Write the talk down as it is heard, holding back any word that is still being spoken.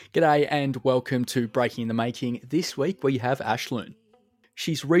G'day and welcome to Breaking in the Making. This week we have Ash Lune.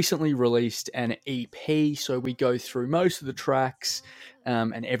 She's recently released an EP, so we go through most of the tracks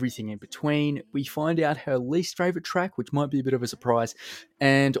and everything in between. We find out her least favourite track, which might be a bit of a surprise,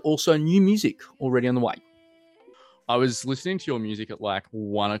 and also new music already on the way. I was listening to your music at like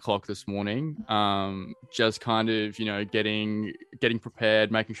 1 o'clock this morning, just kind of, getting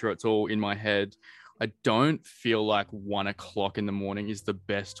prepared, making sure it's all in my head. I don't feel like 1 o'clock in the morning is the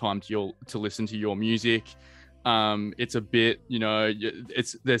best time to listen to your music. It's a bit,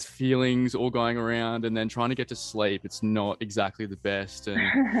 there's feelings all going around, and then trying to get to sleep, it's not exactly the best. And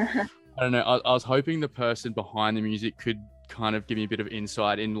I don't know, I was hoping the person behind the music could kind of give me a bit of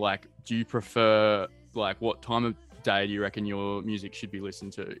insight in like, do you prefer, like, what time of day do you reckon your music should be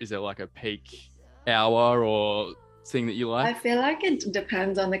listened to? Is there like a peak hour or thing that you like? I feel like it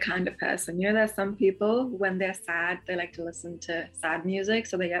depends on the kind of person. There's some people, when they're sad, they like to listen to sad music,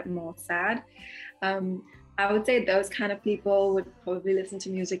 so they get more sad. I would say those kind of people would probably listen to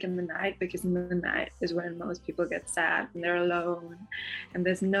music in the night, because in the night is when most people get sad and they're alone and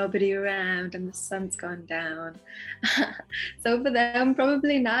there's nobody around and the sun's gone down. So for them,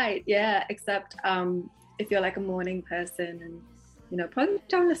 probably night, yeah, except if you're like a morning person, and probably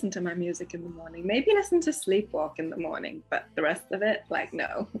don't listen to my music in the morning. Maybe listen to Sleepwalk in the morning, but the rest of it, like,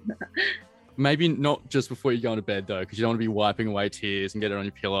 no. Maybe not just before you go into bed, though, because you don't want to be wiping away tears and get it on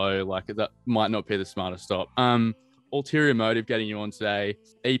your pillow. Like, that might not be the smartest stop. Ulterior motive getting you on today.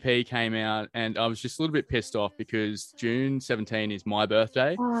 EP came out, and I was just a little bit pissed off because June 17 is my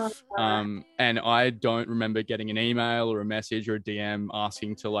birthday. And I don't remember getting an email or a message or a DM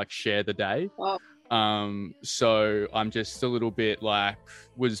asking to, like, share the day. Oh. So I'm just a little bit like,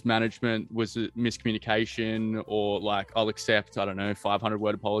 was it miscommunication, or like, I'll accept, I don't know,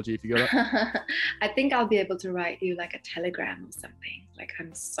 500-word apology if you got it. I think I'll be able to write you like a telegram or something. Like,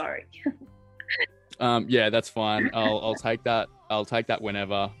 I'm sorry. Yeah, that's fine. I'll take that. I'll take that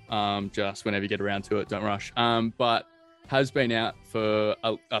whenever. Just whenever you get around to it. Don't rush. But has been out for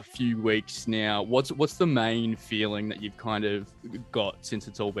a few weeks now. What's the main feeling that you've kind of got since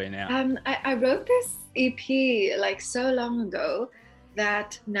it's all been out? I wrote this EP like so long ago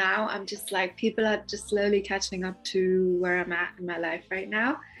that now I'm just like, people are just slowly catching up to where I'm at in my life right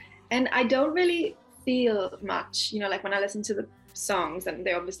now. And I don't really feel much, like when I listen to the songs, and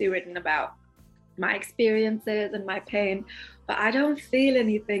they're obviously written about my experiences and my pain, but I don't feel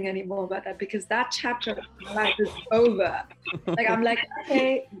anything anymore about that, because that chapter of my life is over. Like, I'm like,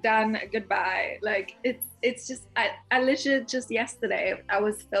 okay, done, goodbye. Like, it's just, I literally just yesterday, I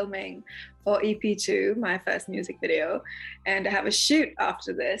was filming for EP2, my first music video, and I have a shoot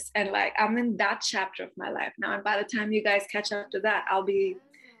after this, and like, I'm in that chapter of my life now, and by the time you guys catch up to that, I'll be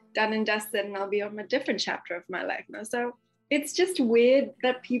done and dusted, and I'll be on a different chapter of my life now. So it's just weird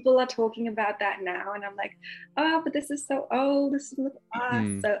that people are talking about that now. And I'm like, oh, but this is so old. This is in the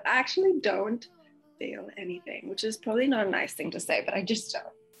past. So I actually don't feel anything, which is probably not a nice thing to say, but I just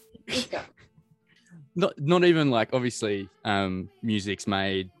don't. Not even like, obviously, music's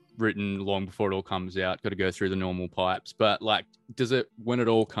written long before it all comes out. Got to go through the normal pipes. But like, does it, when it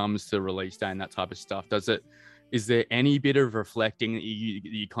all comes to release day and that type of stuff, is there any bit of reflecting that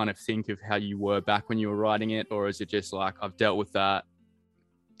you kind of think of how you were back when you were writing it? Or is it just like, I've dealt with that,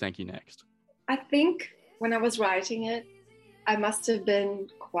 thank you, next? I think when I was writing it, I must have been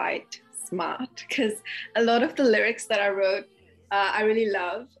quite smart, because a lot of the lyrics that I wrote, I really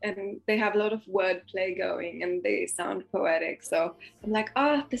love, and they have a lot of wordplay going and they sound poetic. So I'm like,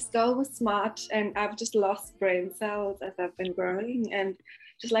 this girl was smart, and I've just lost brain cells as I've been growing, and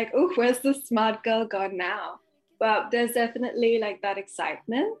just like, oh, where's the smart girl gone now? But there's definitely like that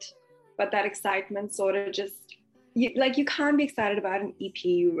excitement, but that excitement sort of just, you can't be excited about an EP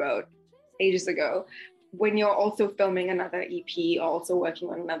you wrote ages ago when you're also filming another EP, also working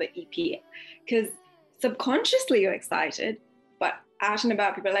on another EP, because subconsciously you're excited, but out and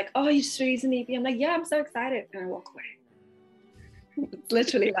about, people are like, oh, you just released an EP. I'm like, yeah, I'm so excited. And I walk away. It's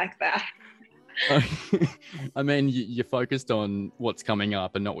literally like that. I mean, you're focused on what's coming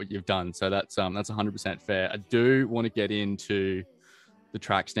up and not what you've done, so that's 100% fair. I do want to get into the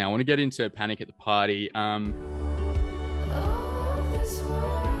tracks now. I want to get into Panic at the Party.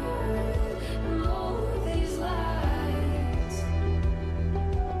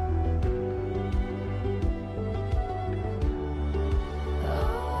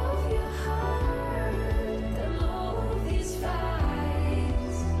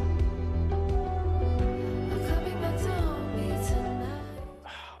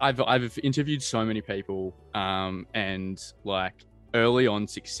 I've interviewed so many people, and like, early on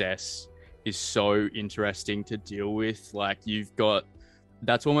success is so interesting to deal with. Like, you've got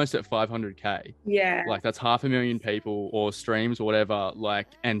that's almost at 500K. Yeah. Like that's 500,000 people or streams or whatever, like,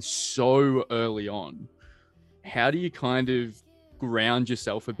 and so early on. How do you kind of ground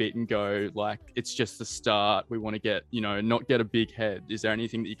yourself a bit and go, like, it's just the start, we want to get, not get a big head? Is there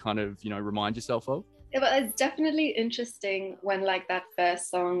anything that you kind of, remind yourself of? Yeah, but it's definitely interesting when like that first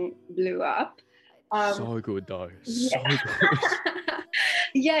song blew up. So good though. So Yeah. good.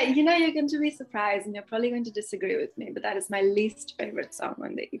 Yeah, you're going to be surprised and you're probably going to disagree with me, but that is my least favorite song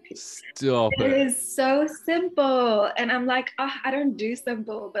on the EP. Stop It it. is so simple. And I'm like, oh, I don't do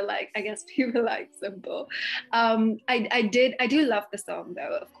simple, but like, I guess people like simple. I do love the song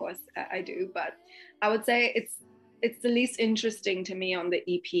though, of course I do, but I would say it's the least interesting to me on the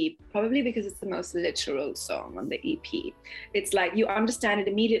EP, probably because it's the most literal song on the EP. It's like you understand it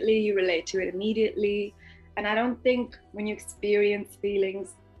immediately, you relate to it immediately. And I don't think when you experience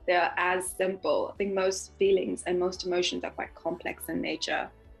feelings, they're as simple. I think most feelings and most emotions are quite complex in nature.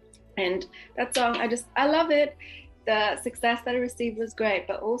 And that song, I love it. The success that it received was great,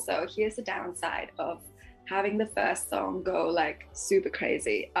 but also here's the downside of having the first song go like super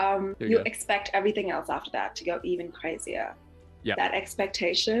crazy. You expect everything else after that to go even crazier. Yeah. That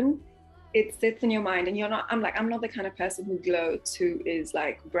expectation, it sits in your mind, and I'm not the kind of person who gloats, who is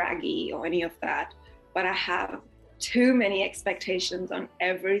like braggy or any of that, but I have too many expectations on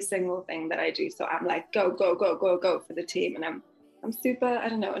every single thing that I do. So I'm like, go, go, go, go, go for the team. And I'm super, I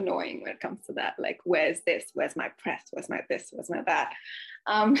don't know, annoying when it comes to that. Like, where's this? Where's my press? Where's my this? Where's my that?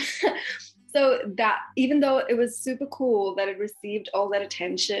 So that, even though it was super cool that it received all that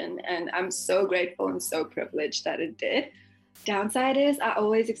attention, and I'm so grateful and so privileged that it did, downside is I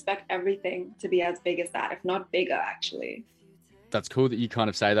always expect everything to be as big as that, if not bigger, actually. That's cool that you kind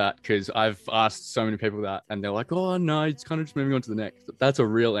of say that, because I've asked so many people that and they're like, oh no, it's kind of just moving on to the next. That's a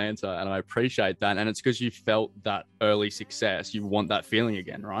real answer, and I appreciate that. And it's because you felt that early success. You want that feeling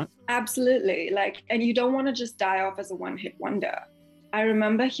again, right? Absolutely. Like, and you don't want to just die off as a one-hit wonder. I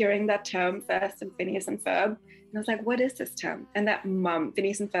remember hearing that term first in Phineas and Ferb, and I was like, what is this term? And that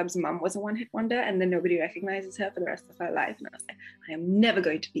Phineas and Ferb's mum was a one-hit wonder, and then nobody recognizes her for the rest of her life. And I was like, I am never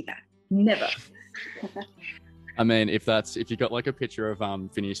going to be that. Never. I mean, if you got like a picture of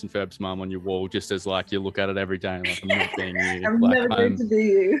Phineas and Ferb's mum on your wall, just as like you look at it every day, and like, I'm not being you. I'm like, never going to be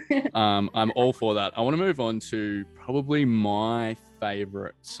you. I'm all for that. I want to move on to probably my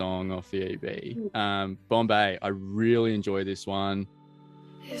favorite song off the EP, Bombay. I really enjoy this one.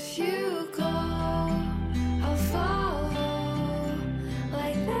 If you go, I'll follow,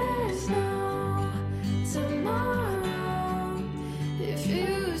 like there's no tomorrow. If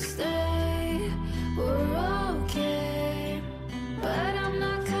you stay, we're okay, but I'm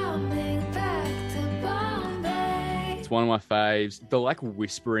not coming back to Bombay. It's one of my faves. The like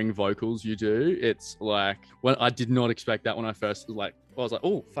whispering vocals you do, it's like, when I did not expect that when I first I was like,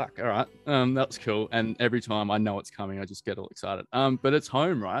 oh fuck, all right, that's cool. And every time I know it's coming, I just get all excited. But it's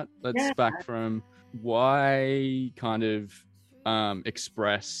home, right? That's back from. Why kind of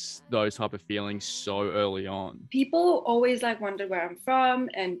express those type of feelings so early on? People always like wonder where I'm from,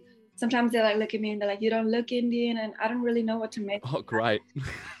 and sometimes they like look at me and they're like, you don't look Indian, and I don't really know what to make. Oh, great.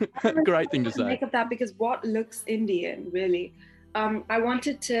 Great thing to say. Make of that, because what looks Indian, really? I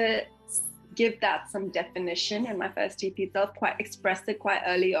wanted to give that some definition in my first EP itself, expressed it quite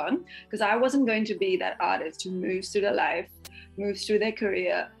early on, because I wasn't going to be that artist who moves through their life, moves through their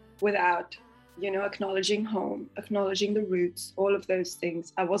career without, acknowledging home, acknowledging the roots, all of those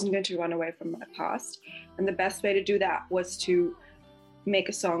things. I wasn't going to run away from my past. And the best way to do that was to make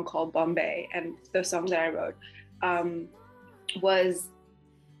a song called Bombay. And the song that I wrote was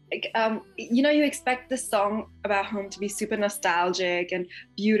you expect the song about home to be super nostalgic and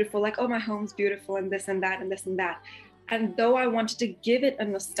beautiful, like, oh, my home's beautiful and this and that and this and that. And though I wanted to give it a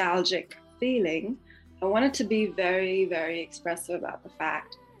nostalgic feeling, I wanted to be very, very expressive about the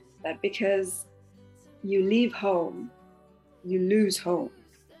fact that because you leave home, you lose home.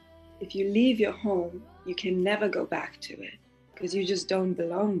 If you leave your home, you can never go back to it, because you just don't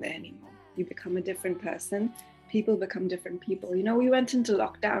belong there anymore. You become a different person. People become different people. We went into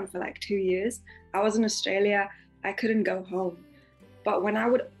lockdown for like 2 years. I was in Australia. I couldn't go home. But when I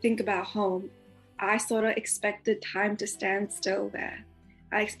would think about home, I sort of expected time to stand still there.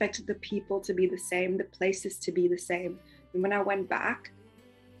 I expected the people to be the same, the places to be the same. And when I went back,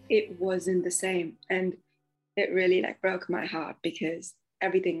 it wasn't the same. And it really broke my heart, because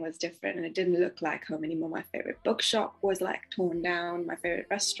everything was different and it didn't look like home anymore. My favorite bookshop was torn down. My favorite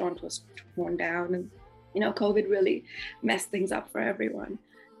restaurant was torn down. And COVID really messed things up for everyone.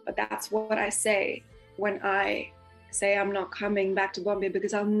 But that's what I say when I say I'm not coming back to Bombay,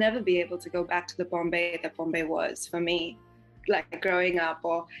 because I'll never be able to go back to the Bombay that Bombay was for me. like growing up,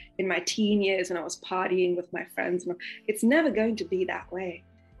 or in my teen years when I was partying with my friends. It's never going to be that way.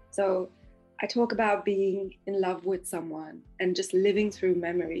 So I talk about being in love with someone and just living through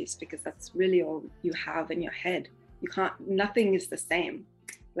memories, because that's really all you have in your head. Nothing is the same.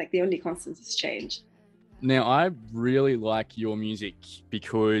 Like, the only constant is change. Now, I really like your music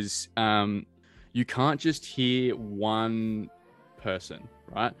because you can't just hear one person,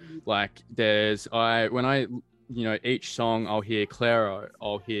 right? Like each song, I'll hear Claro,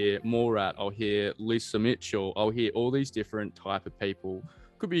 I'll hear Morat, I'll hear Lisa Mitchell, I'll hear all these different type of people.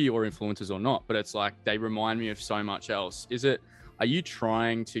 Could be your influences or not, but it's like they remind me of so much else. Are you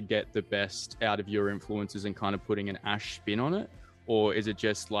trying to get the best out of your influences and kind of putting an Ash spin on it? Or is it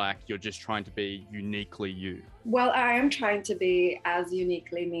just like you're just trying to be uniquely you? Well, I am trying to be as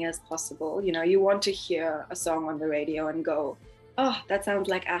uniquely me as possible. You want to hear a song on the radio and go, oh, that sounds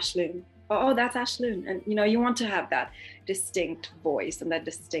like Ash Lune. Oh, that's Ash Lune. And, you want to have that distinct voice and that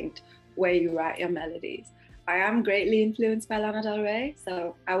distinct way you write your melodies. I am greatly influenced by Lana Del Rey.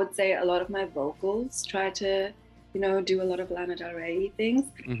 So I would say a lot of my vocals try to, do a lot of Lana Del Rey things.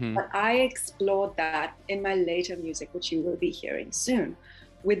 Mm-hmm. But I explored that in my later music, which you will be hearing soon.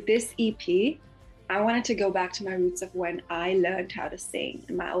 With this EP, I wanted to go back to my roots of when I learned how to sing.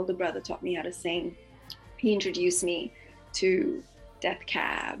 And my older brother taught me how to sing. He introduced me to Death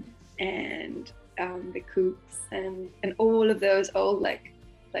Cab and the Coops and all of those old like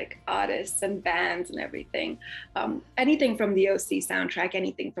artists and bands and everything. Anything from the OC soundtrack,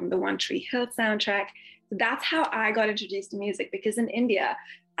 anything from the One Tree Hill soundtrack. That's how I got introduced to music, because in India,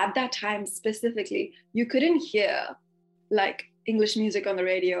 at that time specifically, you couldn't hear like English music on the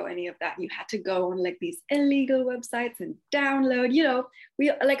radio, any of that. You had to go on like these illegal websites and download,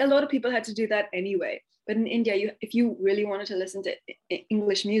 we like a lot of people had to do that anyway. But in India, if you really wanted to listen to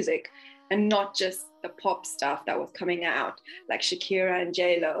English music and not just the pop stuff that was coming out, like Shakira and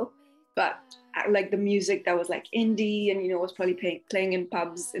J-Lo, but like the music that was like indie and, was probably playing in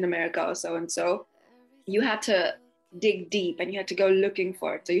pubs in America or so and so, you had to dig deep and you had to go looking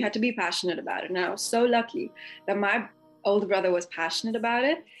for it. So you had to be passionate about it. And I was so lucky that my older brother was passionate about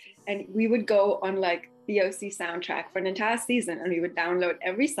it. And we would go on like the OC soundtrack for an entire season, and we would download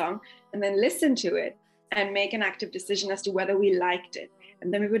every song and then listen to it and make an active decision as to whether we liked it.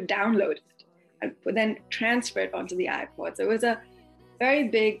 And then we would download it and then transfer it onto the iPod. So it was a very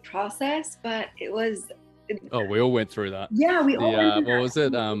big process, but it was... Oh, we all went through that. Yeah, we all went through that. What was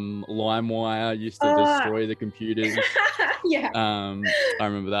it? LimeWire used to destroy the computers. Yeah. I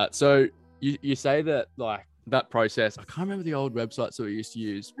remember that. So you say that like that process, I can't remember the old websites that we used to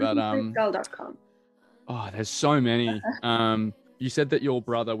use, but Girl.com. Oh, there's so many. You said that your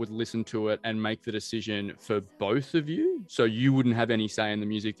brother would listen to it and make the decision for both of you, so you wouldn't have any say in the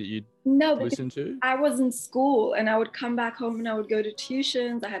music that you'd listen to? I was in school and I would come back home and I would go to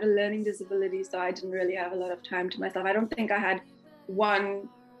tuitions. I had a learning disability, so I didn't really have a lot of time to myself. I don't think I had one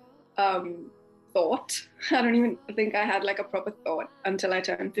thought. I don't even think I had like a proper thought until I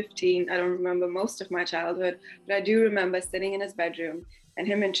turned 15. I don't remember most of my childhood, but I do remember sitting in his bedroom and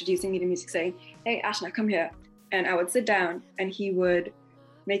him introducing me to music, saying, "Hey, Ashna, come here." And I would sit down and he would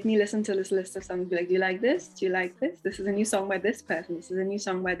make me listen to this list of songs, be like, "Do you like this? Do you like this? This is a new song by this person. This is a new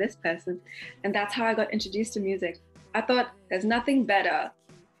song by this person." And that's how I got introduced to music. I thought there's nothing better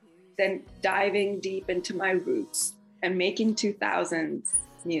than diving deep into my roots and making 2000s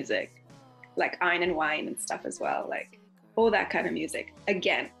music, like Ein and Wine and stuff as well, like all that kind of music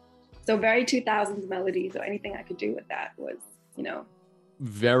again. So very 2000s melodies, or anything I could do with that was,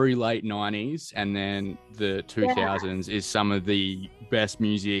 very late 90s, and then the 2000s is some of the best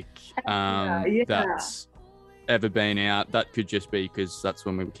music that's ever been out. That could just be because that's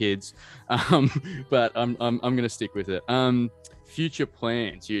when we were kids, but I'm gonna stick with it. Future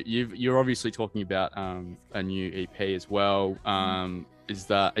plans, you're obviously talking about a new EP as well. Are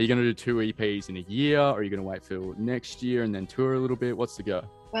you gonna do 2 EPs in a year, or are you gonna wait for next year and then tour a little bit? What's the go?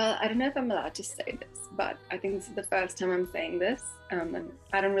 Well, I don't know if I'm allowed to say this, but I think this is the first time I'm saying this. And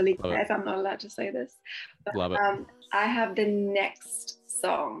I don't really care if I'm not allowed to say this. But, Love it. I have the next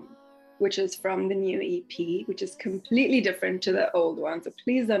song, which is from the new EP, which is completely different to the old one. So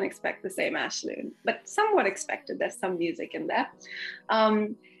please don't expect the same Ash Lune, but somewhat expected. There's some music in there.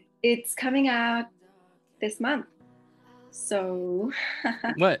 It's coming out this month. So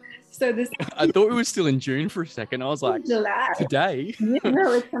what? So this I thought we were still in June for a second. I was like, July. Today? Yeah,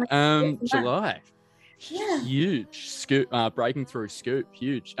 no, it's coming July. Yeah. Huge scoop, breaking through scoop,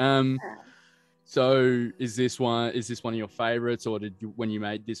 huge. So is this one of your favorites, or when you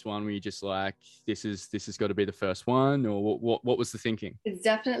made this one, were you just like, this has got to be the first one, or what was the thinking? It's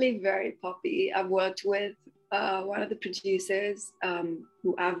definitely very poppy. I've worked with one of the producers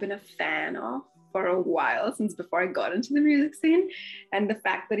who I've been a fan of for a while, since before I got into the music scene. And the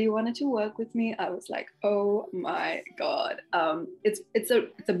fact that he wanted to work with me, I was like, oh my God. It's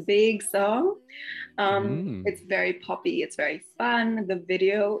a big song. It's very poppy, it's very fun. The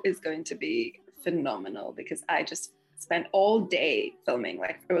video is going to be phenomenal because I just spent all day filming.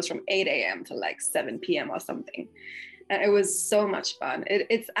 Like it was from 8 a.m. to like 7 p.m. or something. And it was so much fun.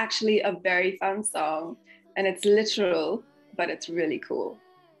 It's actually a very fun song and it's literal, but it's really cool.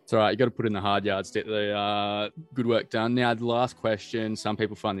 It's all right. You got to put in the hard yards to get the good work done. Now, the last question. Some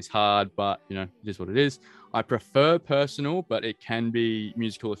people find this hard, but you know, it is what it is. I prefer personal, but it can be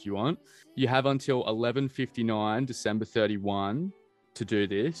musical if you want. You have until 11:59, December 31, to do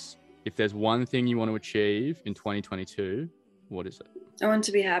this. If there's one thing you want to achieve in 2022, what is it? I want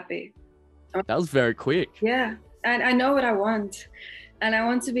to be happy. That was very quick. Yeah, and I know what I want, and I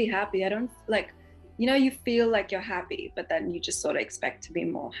want to be happy. I don't like. You know, you feel like you're happy, but then you just sort of expect to be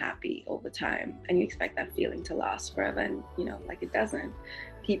more happy all the time. And you expect that feeling to last forever. And, you know, like it doesn't.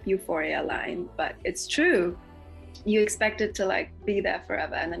 Keep euphoria alive. But it's true. You expect it to like be there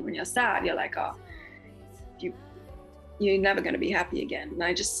forever. And then when you're sad, you're like, oh, you're never going to be happy again. And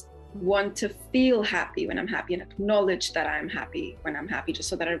I just want to feel happy when I'm happy and acknowledge that I'm happy when I'm happy, just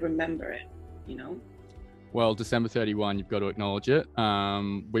so that I remember it, you know? Well, December 31, you've got to acknowledge it.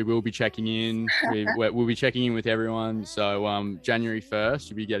 We will be checking in. We'll be checking in with everyone. So January 1st,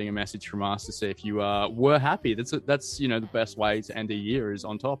 you'll be getting a message from us to see if you were happy. That's you know, the best way to end a year is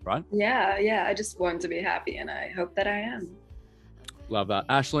on top, right? Yeah. I just want to be happy and I hope that I am. Love that.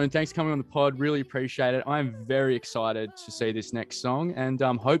 Ash Lune, thanks for coming on the pod. Really appreciate it. I'm very excited to see this next song and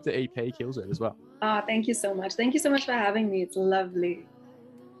hope the EP kills it as well. Thank you so much. Thank you so much for having me. It's lovely.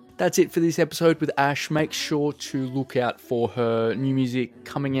 That's it for this episode with Ash. Make sure to look out for her new music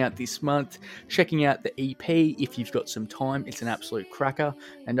coming out this month. Checking out the EP if you've got some time. It's an absolute cracker.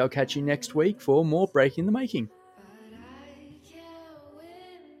 And I'll catch you next week for more Breaking the Making.